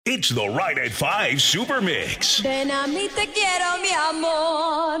It's the Right at 5 Super Mix. Ven a mí te quiero, mi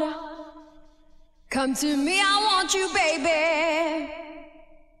amor. Come to me, I want you, baby.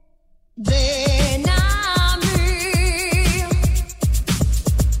 Ven a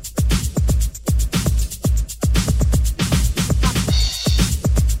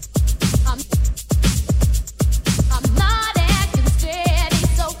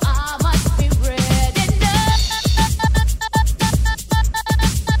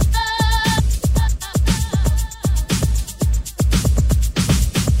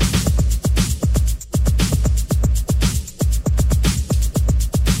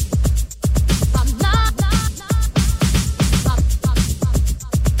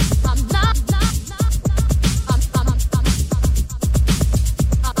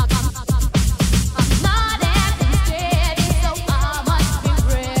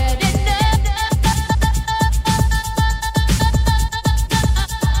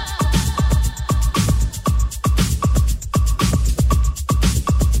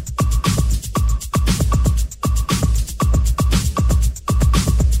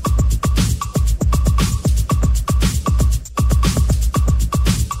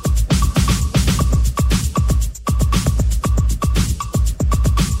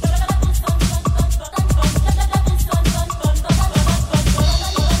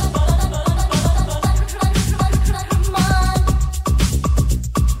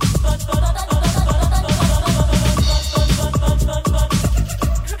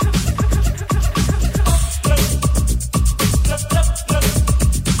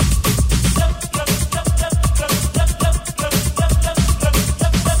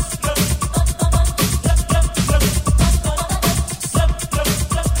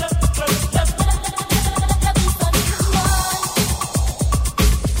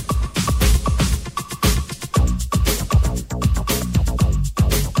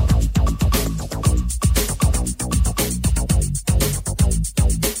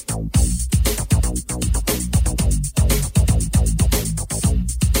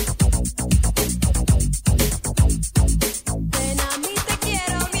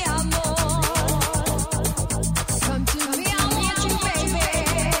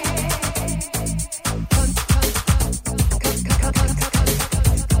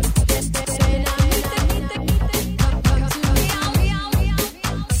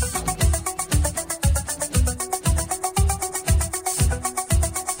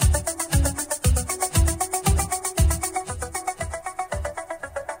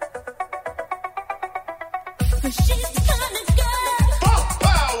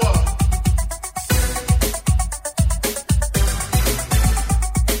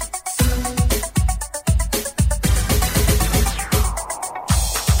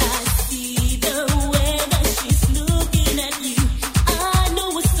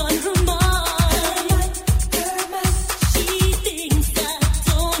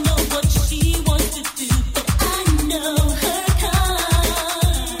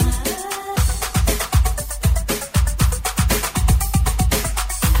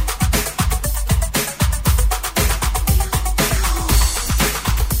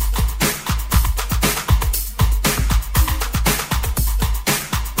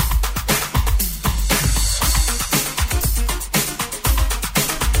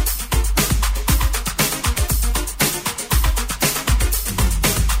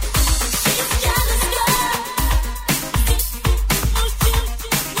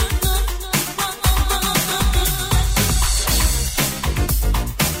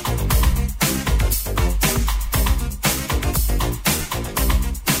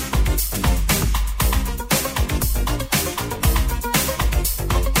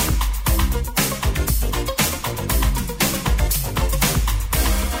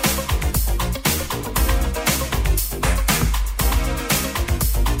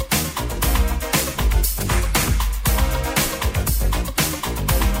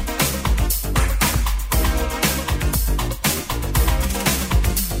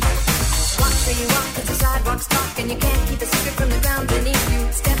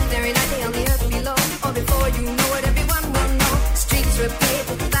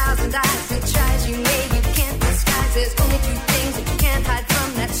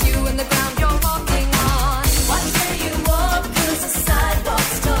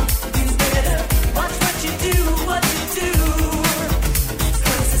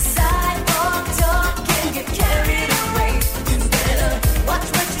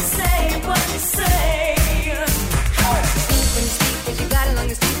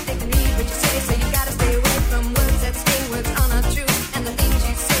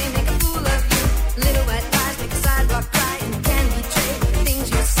Little white lies make a sidewalk cry and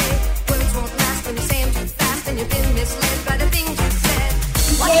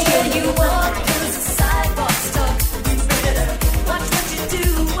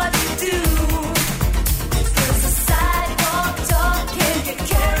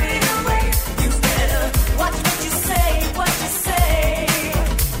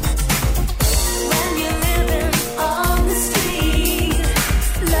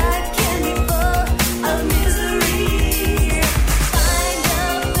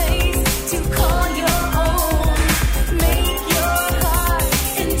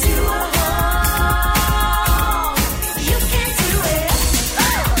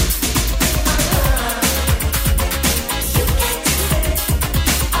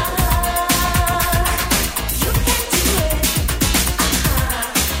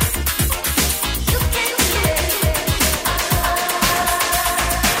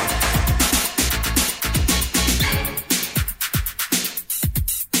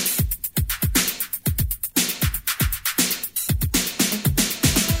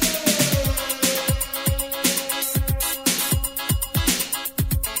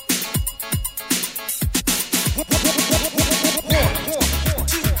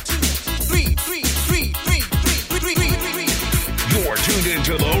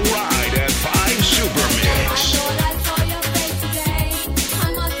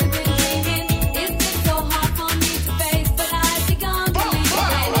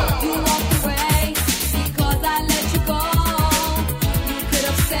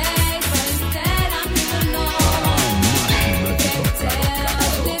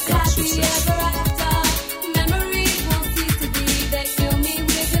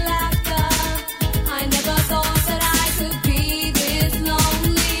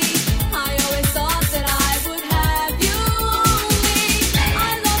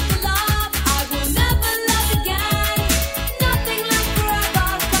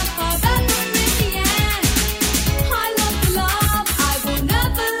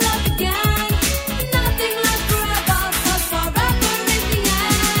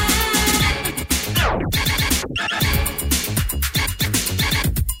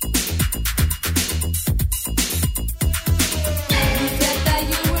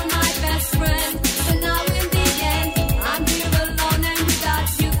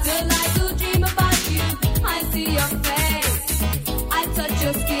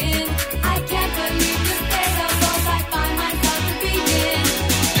your skin. I can't believe the state of both I find myself to be in.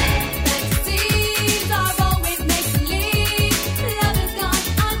 Fantasies are always make believe. Love is gone,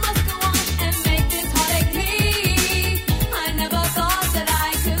 I must go on and make this heartache bleed. I never thought that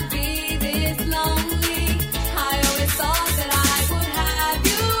I could be this lonely. I always thought that I would have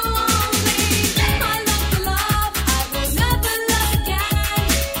you only. I love the love I will never love again.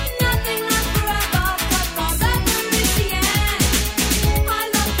 Nothing lasts forever, but forever is the end. I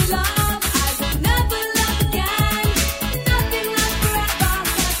love the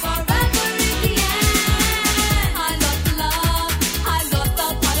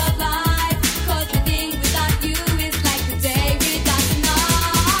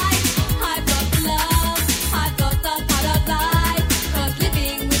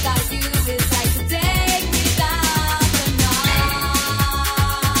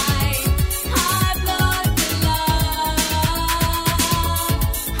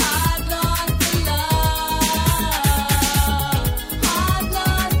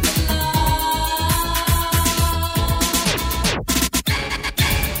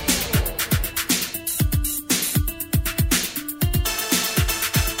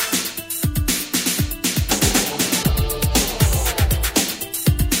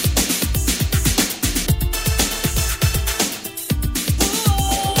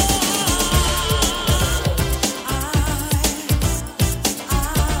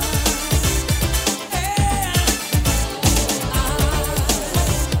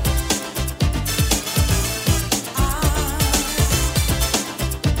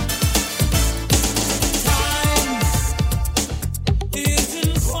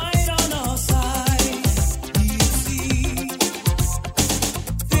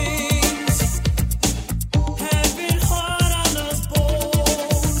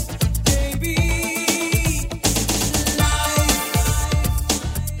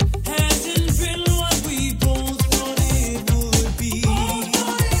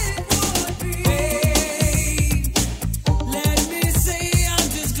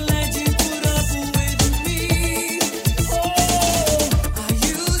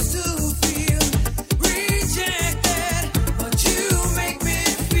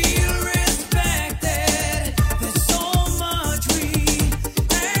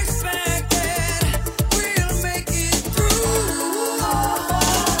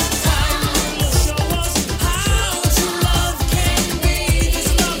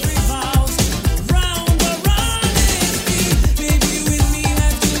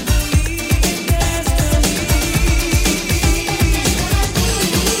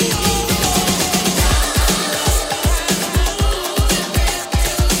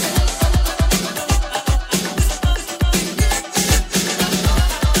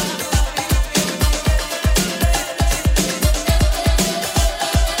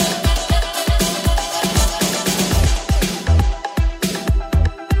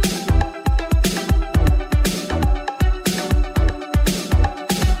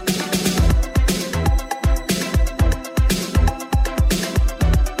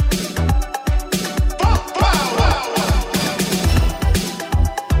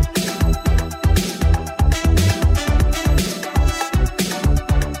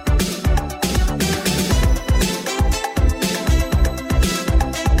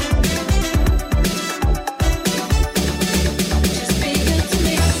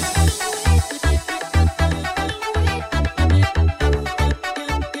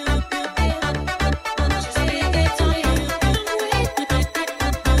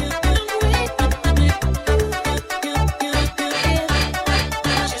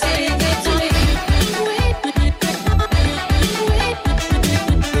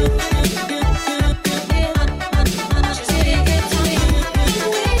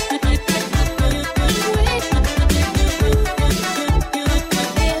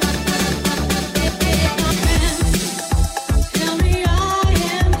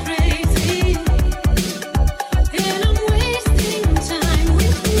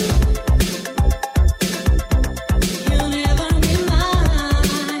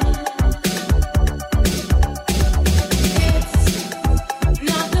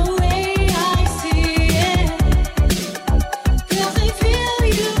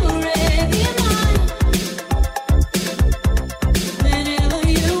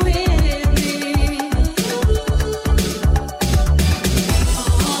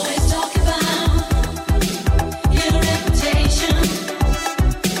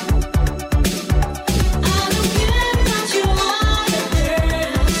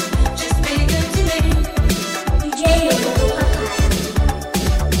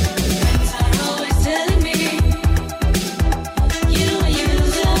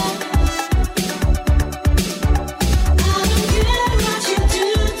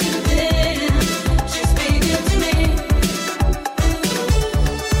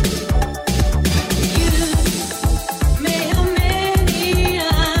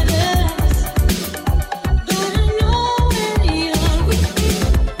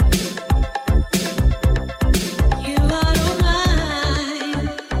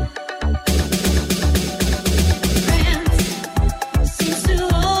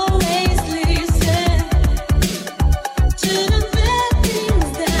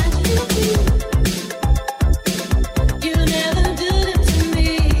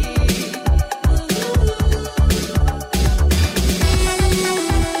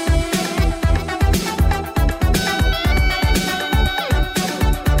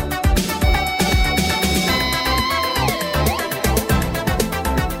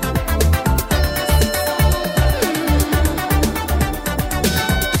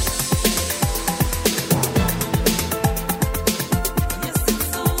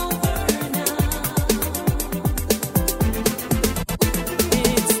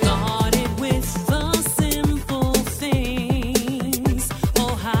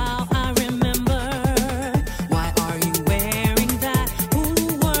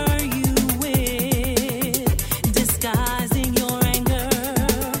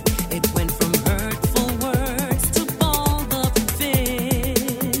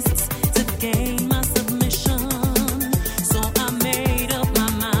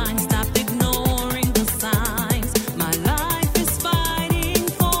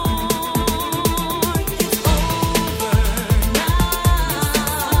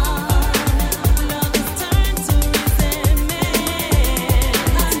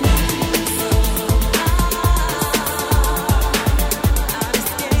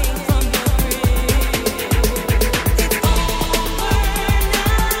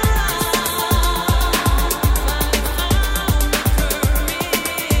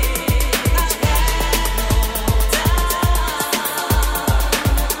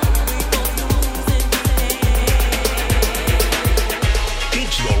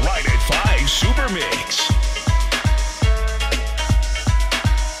The Right at 5 Super Mix.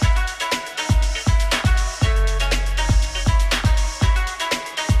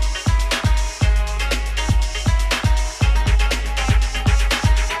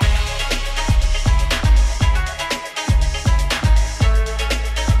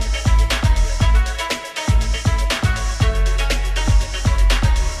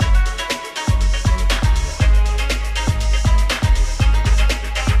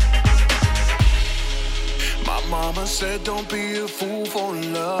 Said don't be a fool for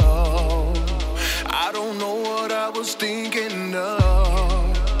love. I don't know what I was thinking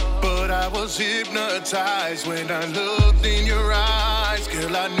of, but I was hypnotized when I looked in your eyes.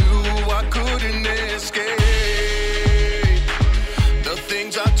 Girl, I knew I couldn't escape the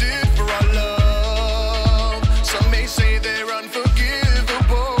things I did for our love. Some may say they're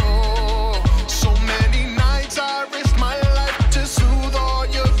unforgivable. So many nights I risked my life to soothe all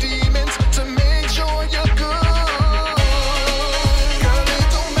your demons, to make sure you're good.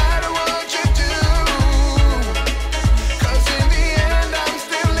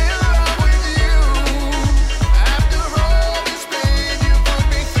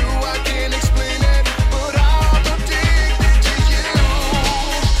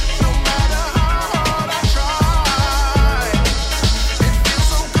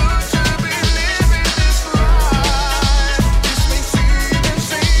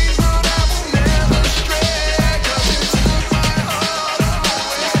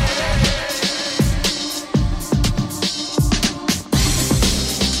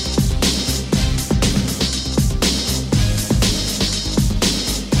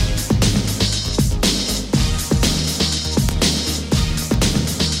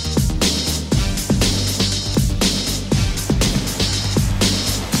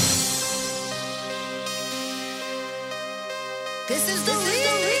 This is the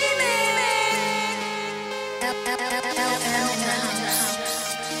remix.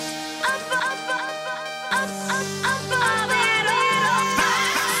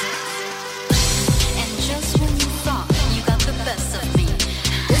 And just when you thought you got the best of me,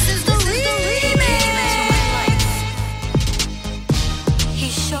 this is the remix. He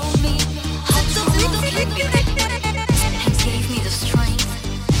showed me how to love him and gave me the strength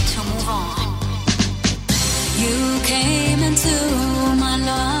to move on. You came into my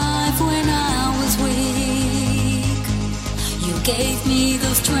life when I was weak. You gave me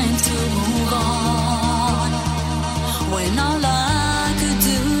the strength to move on when all I could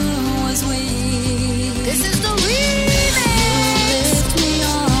do was weak. This is the remix. You lift me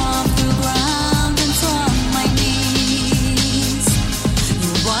off the ground and from my knees.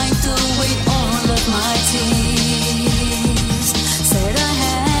 You wiped away all of my tears. Said I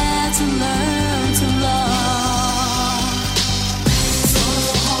had to learn to love. So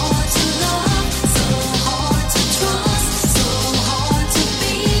hard to love, so hard to trust, so hard to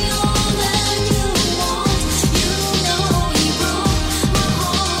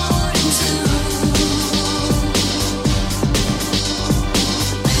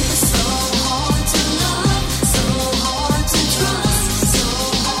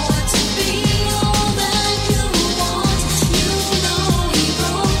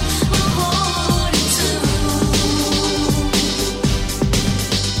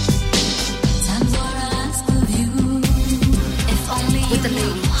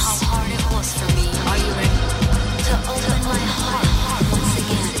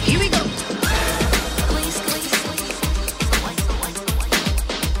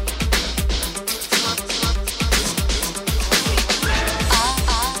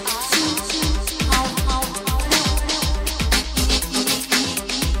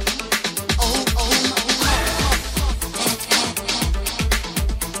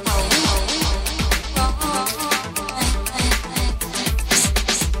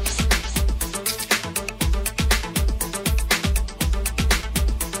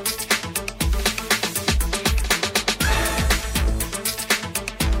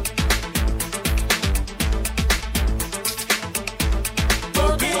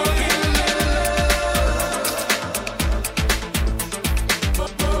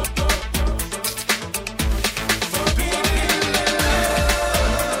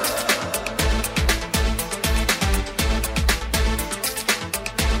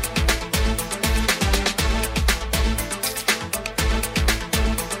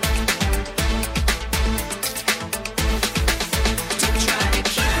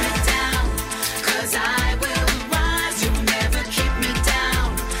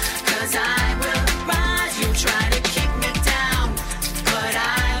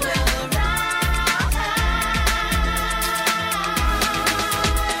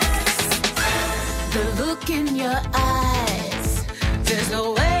look in your eyes. There's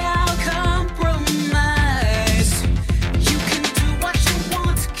no way I'll compromise. You can do what you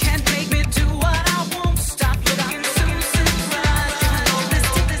want, can't make me do what I won't. Stop looking so surprised. You know this.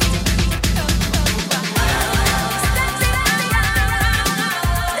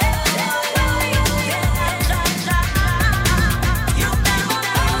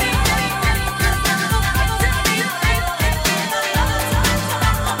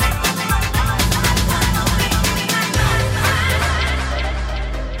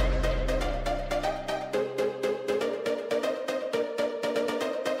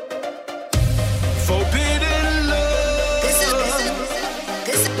 Forbidden love. This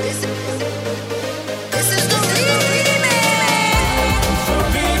is the remix.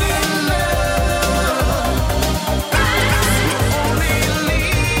 Forbidden love. Only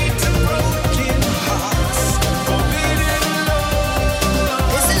lead to broken hearts. Forbidden love.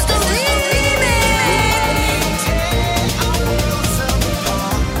 This is the remix. Tear our worlds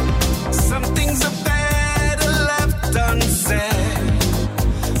apart. Some things are better left unsaid.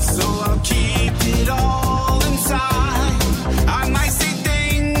 So I'll keep it all inside. I might say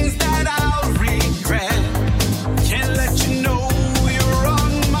things that I'll regret. Can't let you know you're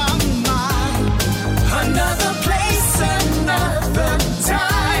on my mind. Another place, another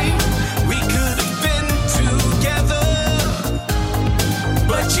time. We could have been together.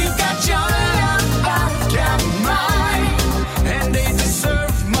 But you got your love, I've got mine. And they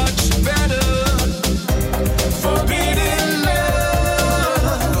deserve much better. Forbidden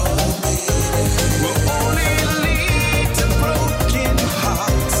love will only lead to broken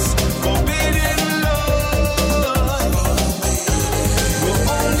hearts. Forbidden love will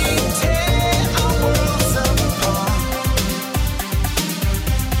only tear our worlds apart.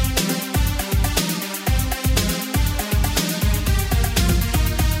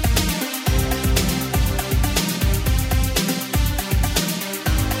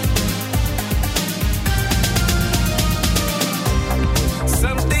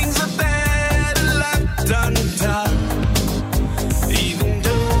 Some things are better left undone. Even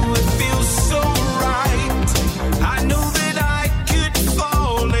though it feels so right, I know that I could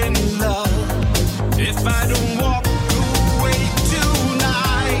fall in love if I don't walk away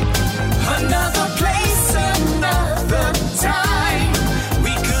tonight. Another place, another time.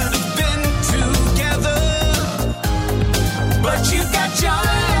 We could have been together, but you got your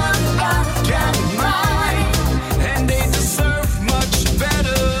love, I've got mine, and they deserve much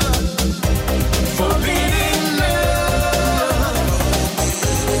better. Forbidden love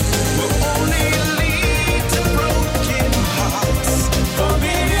will only lead to broken hearts.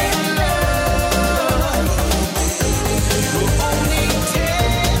 Forbidden love will only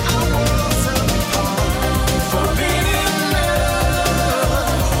tear our worlds apart. Forbidden love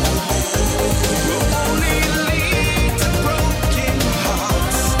will only lead to broken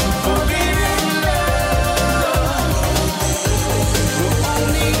hearts. Forbidden love will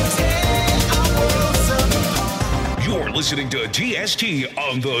only tear our worlds apart. You're listening to TST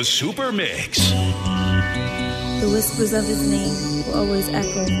on the Super Mix. The whispers of his name will always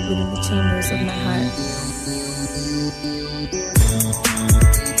echo within the chambers of my heart.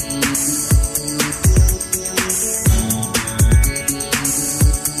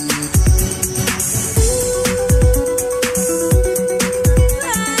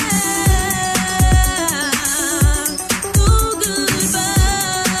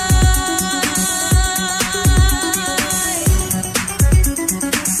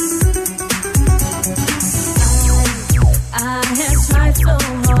 I have tried so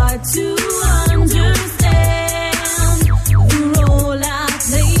hard to understand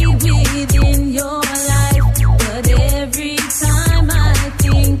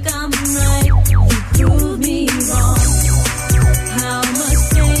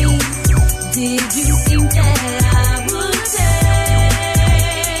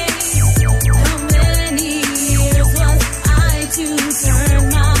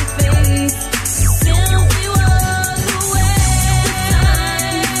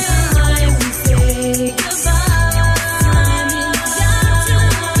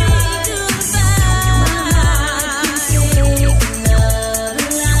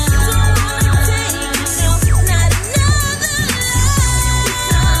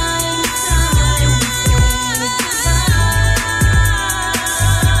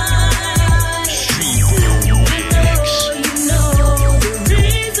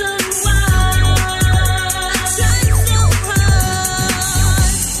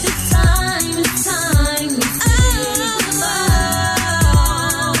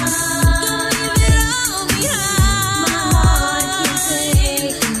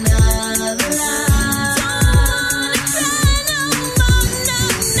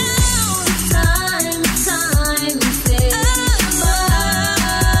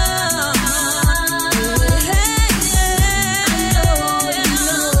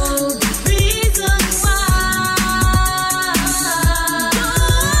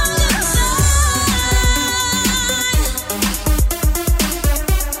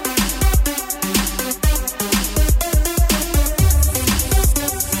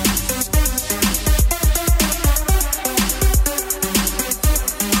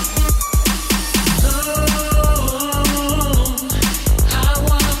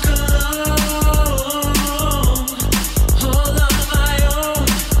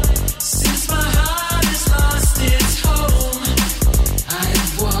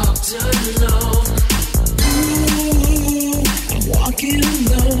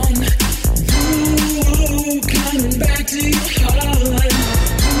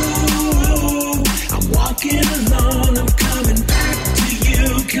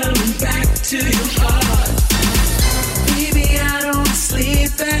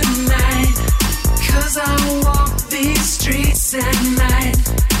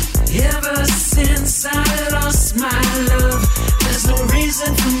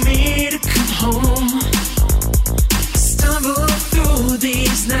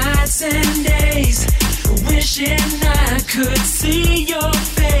your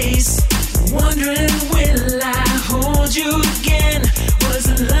face, wondering will I hold you again? Was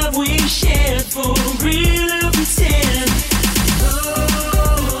the love we shared for real or pretend?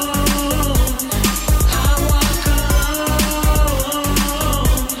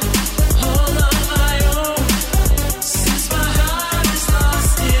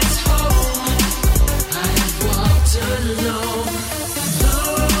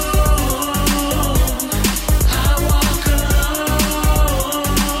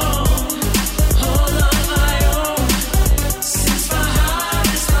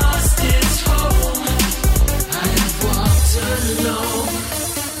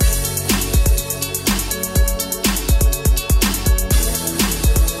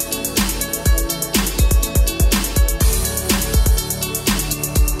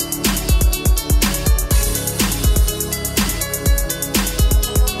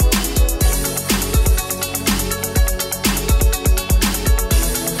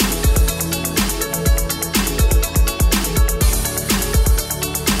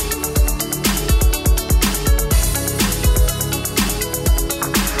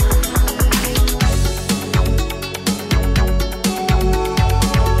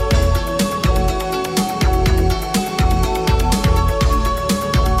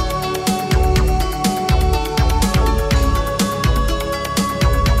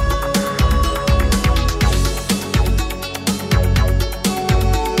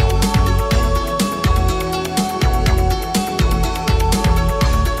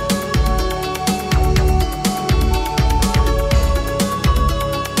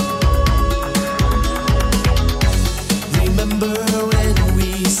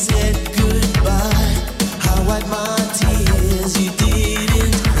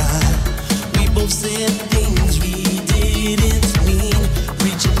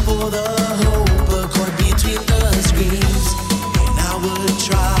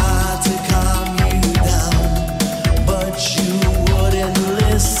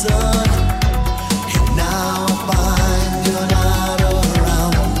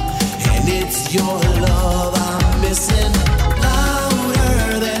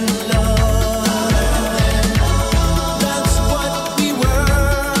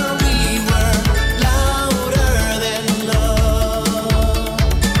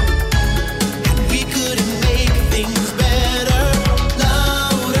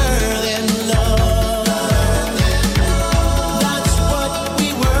 Louder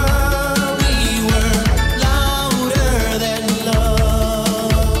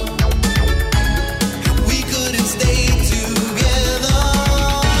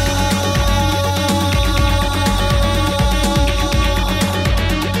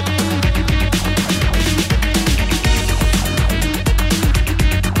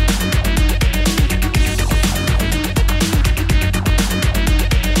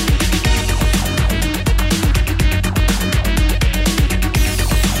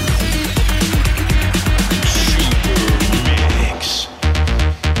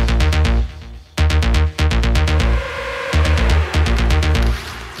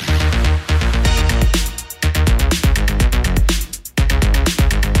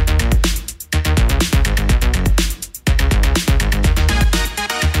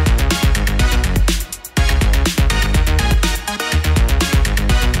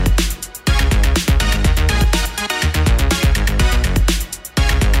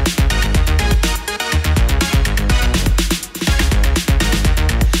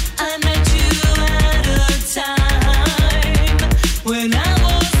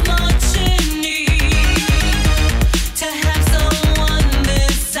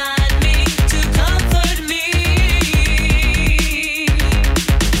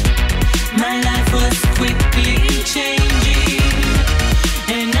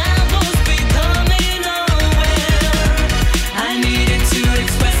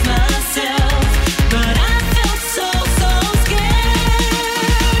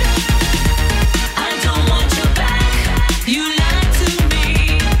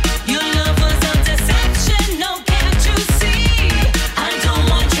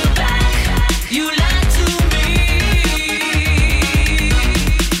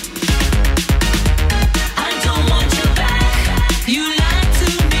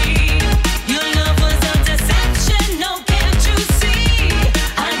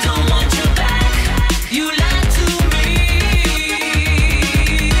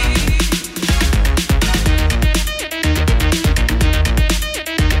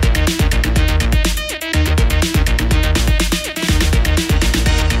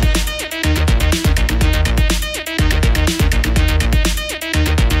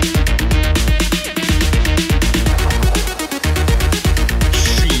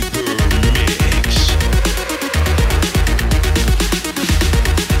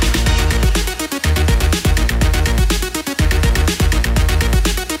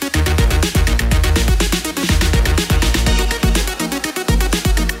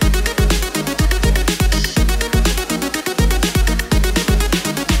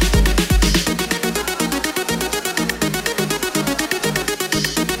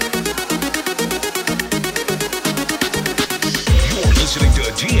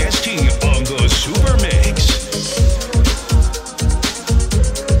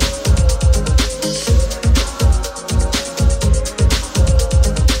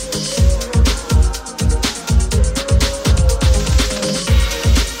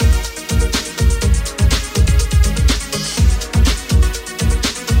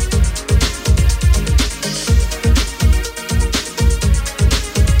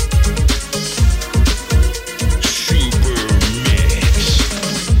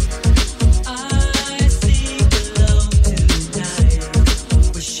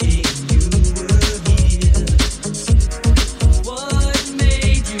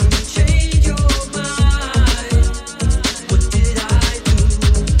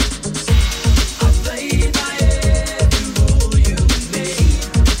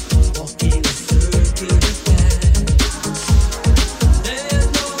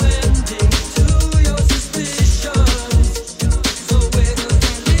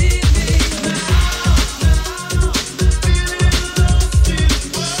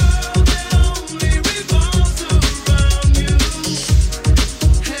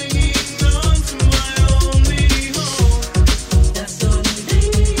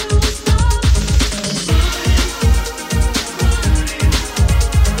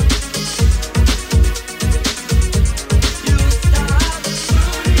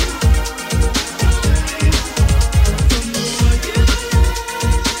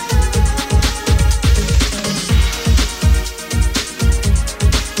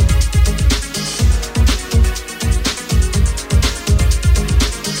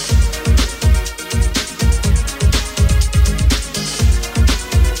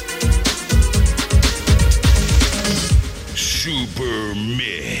Super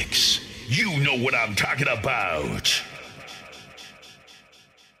Mix. You know what I'm talking about.